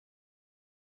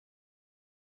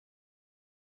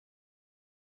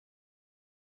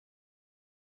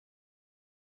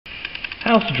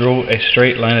How to draw a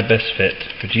straight line of best fit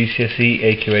for GCSE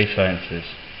AQA Sciences.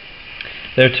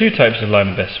 There are two types of line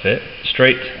of best fit,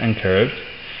 straight and curved,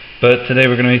 but today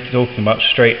we're going to be talking about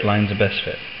straight lines of best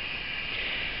fit.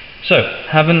 So,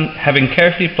 having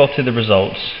carefully plotted the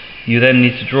results, you then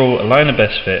need to draw a line of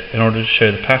best fit in order to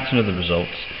show the pattern of the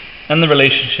results and the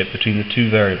relationship between the two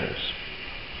variables.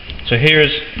 So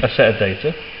here's a set of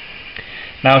data.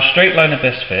 Now a straight line of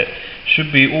best fit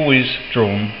should be always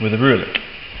drawn with a ruler.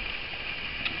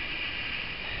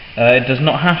 It does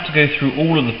not have to go through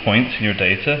all of the points in your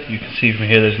data. You can see from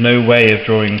here there's no way of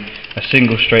drawing a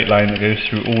single straight line that goes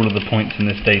through all of the points in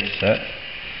this data set.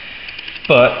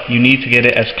 But you need to get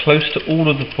it as close to all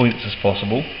of the points as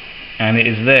possible, and it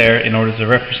is there in order to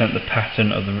represent the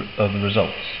pattern of the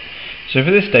results. So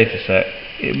for this data set,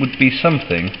 it would be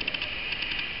something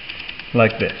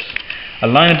like this. A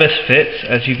line of best fit,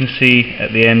 as you can see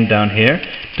at the end down here,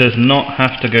 does not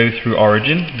have to go through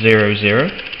origin, 0, 0.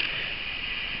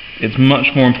 It's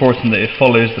much more important that it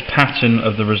follows the pattern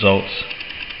of the results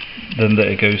than that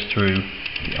it goes through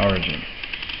the origin.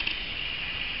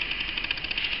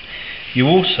 You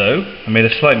also, I made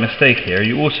a slight mistake here,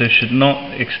 you also should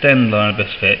not extend line of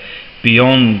best fit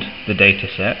beyond the data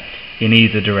set in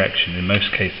either direction in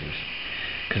most cases,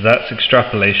 because that's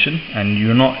extrapolation and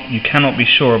you cannot be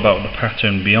sure about the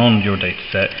pattern beyond your data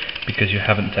set because you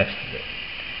haven't tested it.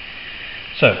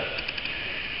 So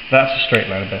that's a straight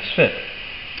line of best fit.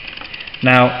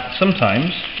 Now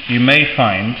sometimes you may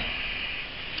find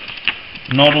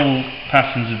not all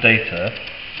patterns of data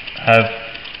have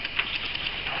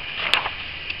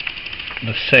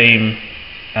the same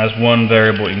as one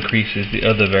variable increases, the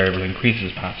other variable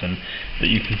increases pattern that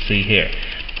you can see here.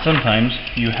 Sometimes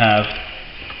you have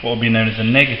what will be known as a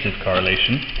negative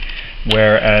correlation,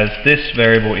 whereas this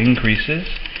variable increases,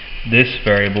 this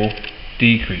variable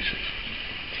decreases.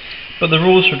 But the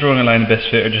rules for drawing a line of best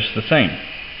fit are just the same.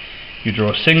 You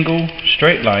draw a single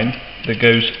straight line that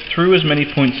goes through as many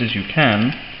points as you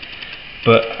can,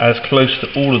 but as close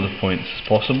to all of the points as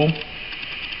possible.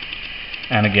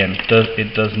 And again,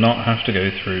 it does not have to go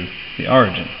through the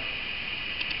origin.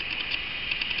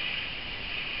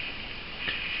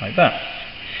 Like that.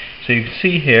 So you can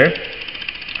see here,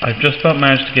 I've just about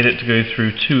managed to get it to go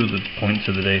through 2 of the points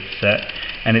of the data set,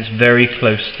 and it's very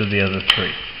close to the other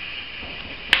 3.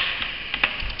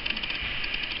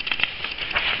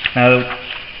 Now,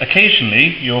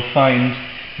 occasionally you'll find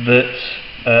that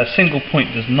a single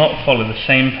point does not follow the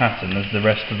same pattern as the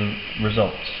rest of the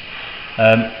results.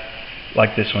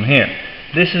 Like this one here.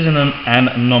 This is an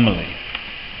anomaly.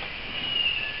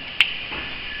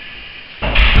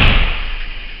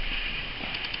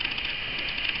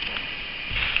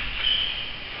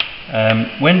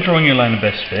 When drawing your line of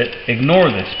best fit,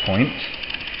 ignore this point,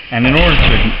 and in order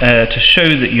to show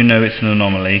that you know it's an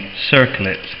anomaly, circle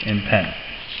it in pen.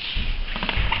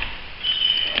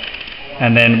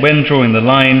 And then when drawing the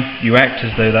line, you act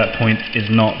as though that point is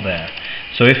not there.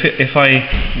 So if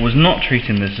I was not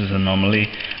treating this as an anomaly,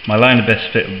 my line of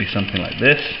best fit would be something like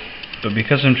this, but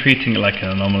because I'm treating it like an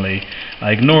anomaly,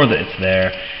 I ignore that it's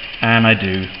there, and I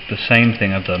do the same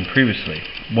thing I've done previously.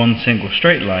 One single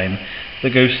straight line that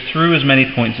goes through as many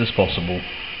points as possible,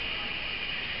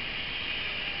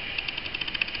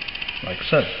 like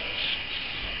so.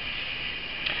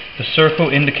 The circle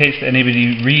indicates to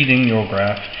anybody reading your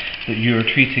graph that you are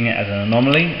treating it as an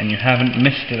anomaly and you haven't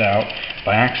missed it out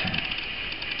by accident.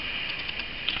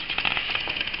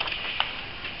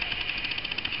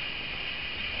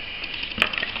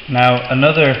 Now,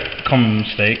 another common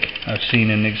mistake I've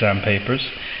seen in exam papers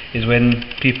is when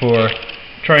people are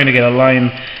trying to get a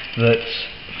line that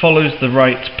follows the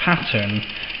right pattern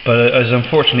but is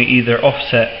unfortunately either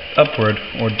offset upward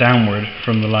or downward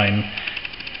from the line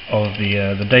of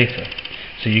the data.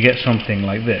 So you get something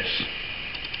like this.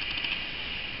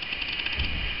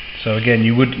 So again,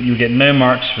 you get no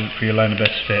marks for your line of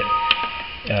best fit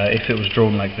if it was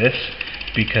drawn like this,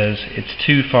 because it's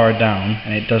too far down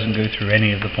and it doesn't go through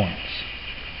any of the points.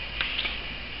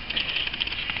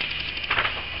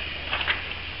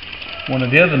 One of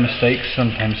the other mistakes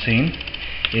sometimes seen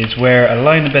is where a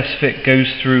line of best fit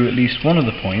goes through at least one of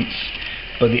the points,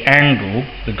 but the angle,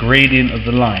 the gradient of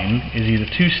the line, is either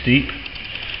too steep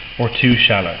or too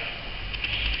shallow.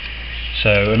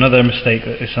 So another mistake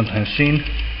that is sometimes seen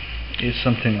is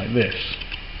something like this.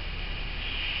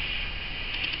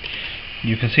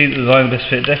 You can see that the line of best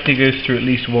fit definitely goes through at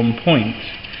least one point,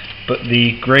 but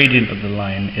the gradient of the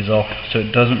line is off, so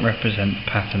it doesn't represent the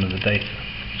pattern of the data.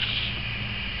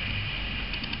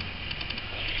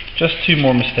 Just 2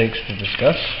 more mistakes to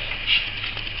discuss.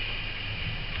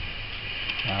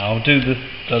 I'll do the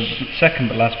second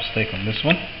but last mistake on this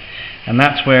one. And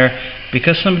that's where,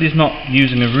 because somebody's not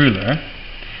using a ruler,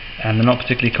 and they're not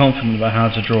particularly confident about how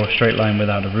to draw a straight line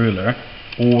without a ruler,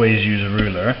 always use a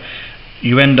ruler,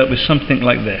 you end up with something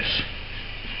like this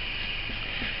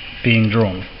being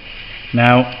drawn.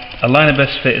 Now, a line of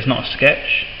best fit is not a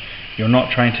sketch. You're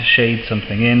not trying to shade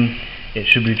something in. It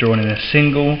should be drawn in a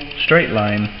single straight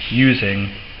line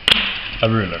using a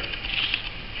ruler.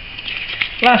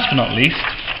 Last but not least,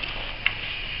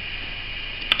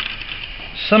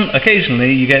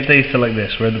 occasionally you get data like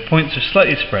this where the points are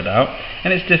slightly spread out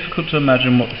and it's difficult to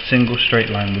imagine what the single straight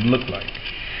line would look like.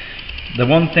 The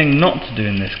one thing not to do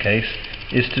in this case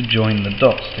is to join the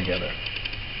dots together.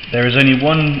 There is only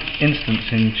one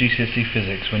instance in GCSE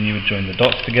physics when you would join the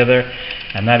dots together,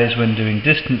 and that is when doing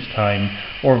distance time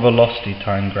or velocity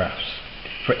time graphs.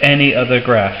 For any other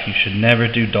graph you should never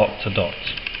do dot to dot.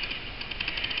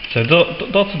 So dot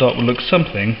to dot will look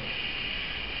something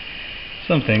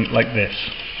like this.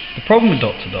 The problem with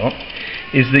dot to dot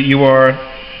is that you are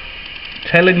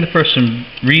telling the person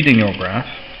reading your graph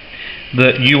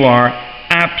that you are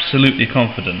absolutely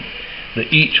confident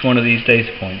that each one of these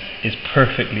data points is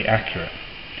perfectly accurate.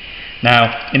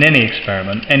 Now, in any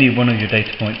experiment, any one of your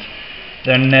data points,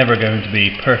 they're never going to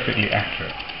be perfectly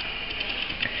accurate.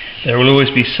 There will always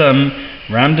be some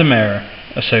random error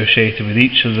associated with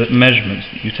each of the measurements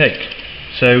that you take.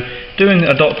 So doing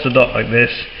a dot to dot like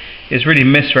this is really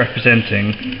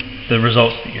misrepresenting the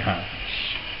results that you have.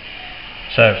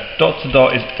 So dot to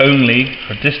dot is only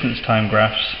for distance time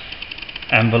graphs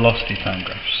and velocity time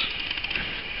graphs.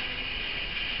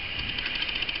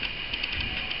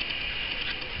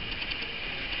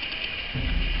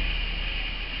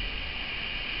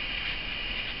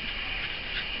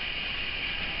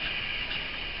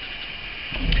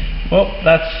 Well,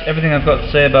 that's everything I've got to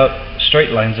say about straight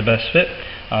lines of best fit.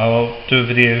 I'll do a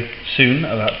video soon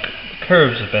about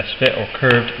curves of best fit or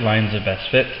curved lines of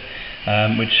best fit,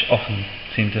 which often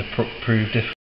seem to prove difficult.